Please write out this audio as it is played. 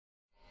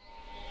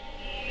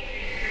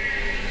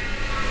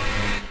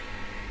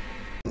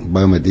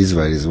BioMed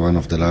Israel is one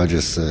of the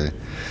largest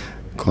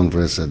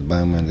conferences at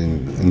BioMed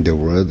in the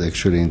world.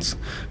 Actually, it's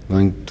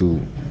going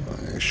to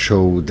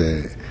show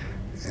the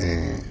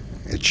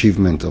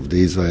achievement of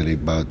the Israeli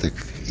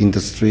biotech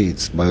industry.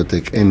 It's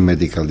biotech and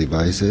medical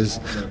devices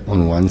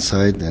on one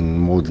side, and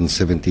more than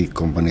 70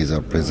 companies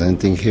are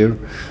presenting here.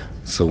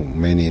 So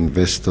many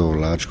investors,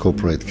 large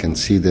corporate can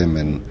see them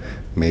and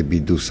maybe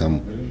do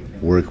some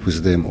work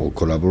with them or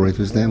collaborate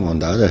with them. On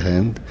the other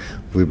hand,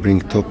 we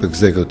bring top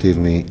executives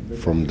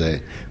from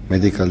the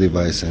medical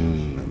device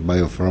and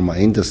biopharma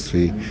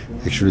industry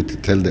actually to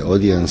tell the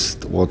audience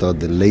what are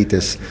the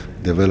latest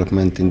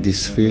development in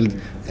this field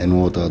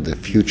and what are the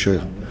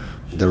future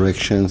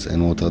directions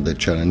and what are the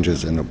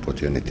challenges and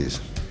opportunities.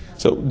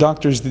 So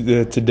doctors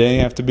today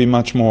have to be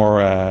much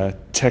more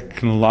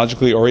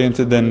technologically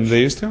oriented than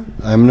they used to?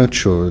 I'm not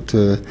sure.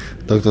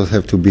 Doctors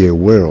have to be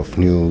aware of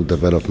new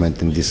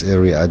development in this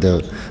area,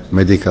 either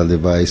medical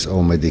device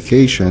or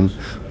medication.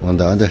 On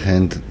the other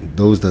hand,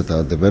 those that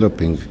are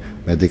developing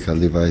medical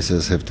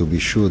devices have to be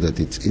sure that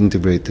it's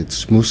integrated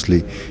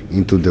smoothly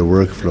into the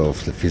workflow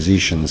of the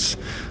physicians.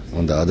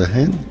 On the other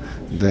hand,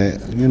 the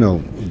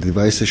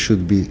devices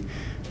should be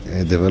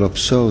developed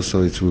so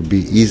it will be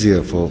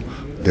easier for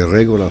the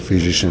regular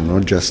physician,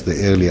 not just the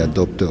early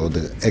adopter or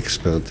the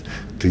expert,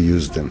 to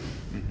use them.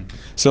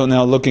 So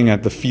now looking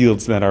at the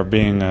fields that are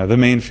being, the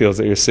main fields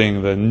that you're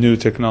seeing, the new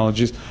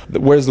technologies,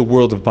 where's the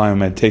world of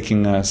BioMed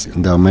taking us?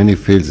 There are many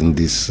fields in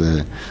this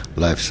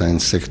life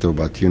science sector,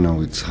 but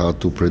it's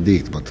hard to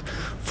predict. But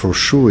for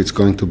sure it's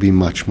going to be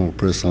much more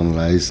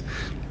personalized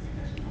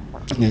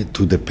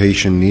to the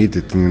patient need.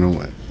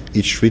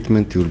 Each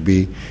treatment will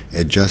be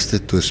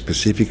adjusted to a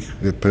specific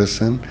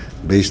person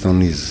based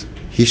on his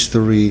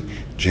history,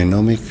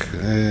 genomic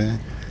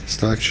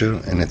structure,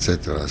 and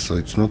etc. So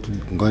it's not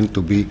going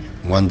to be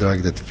one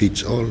drug that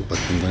fits all, but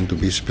it's going to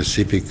be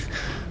specific,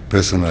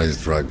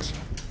 personalized drugs.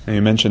 And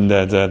you mentioned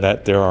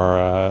that there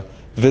are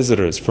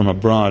visitors from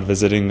abroad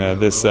visiting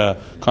this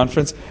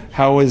conference.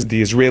 How is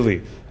the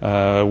Israeli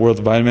world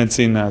of BioMed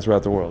seen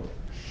throughout the world?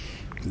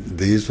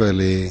 The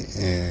Israeli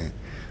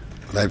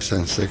life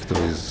science sector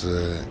is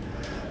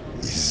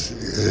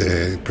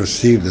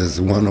perceived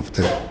as one of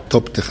the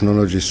top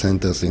technology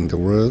centers in the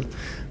world.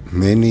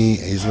 Many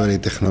Israeli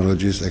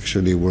technologies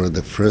actually were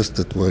the first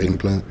that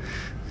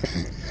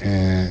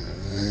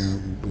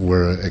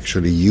were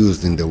actually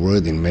used in the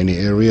world in many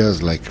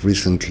areas, like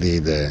recently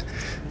the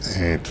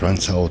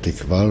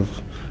transaortic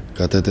valve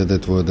catheter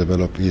that were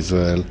developed in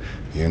Israel,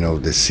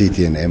 the CT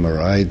and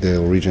MRI,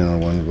 the original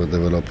ones were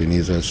developed in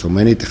Israel. So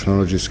many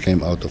technologies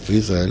came out of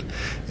Israel,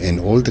 and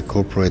all the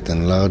corporate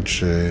and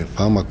large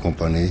pharma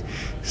companies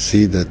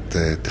see that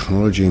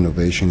technology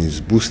innovation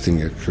is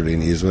boosting actually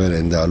in Israel,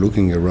 and they are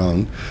looking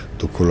around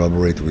to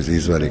collaborate with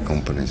Israeli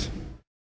companies.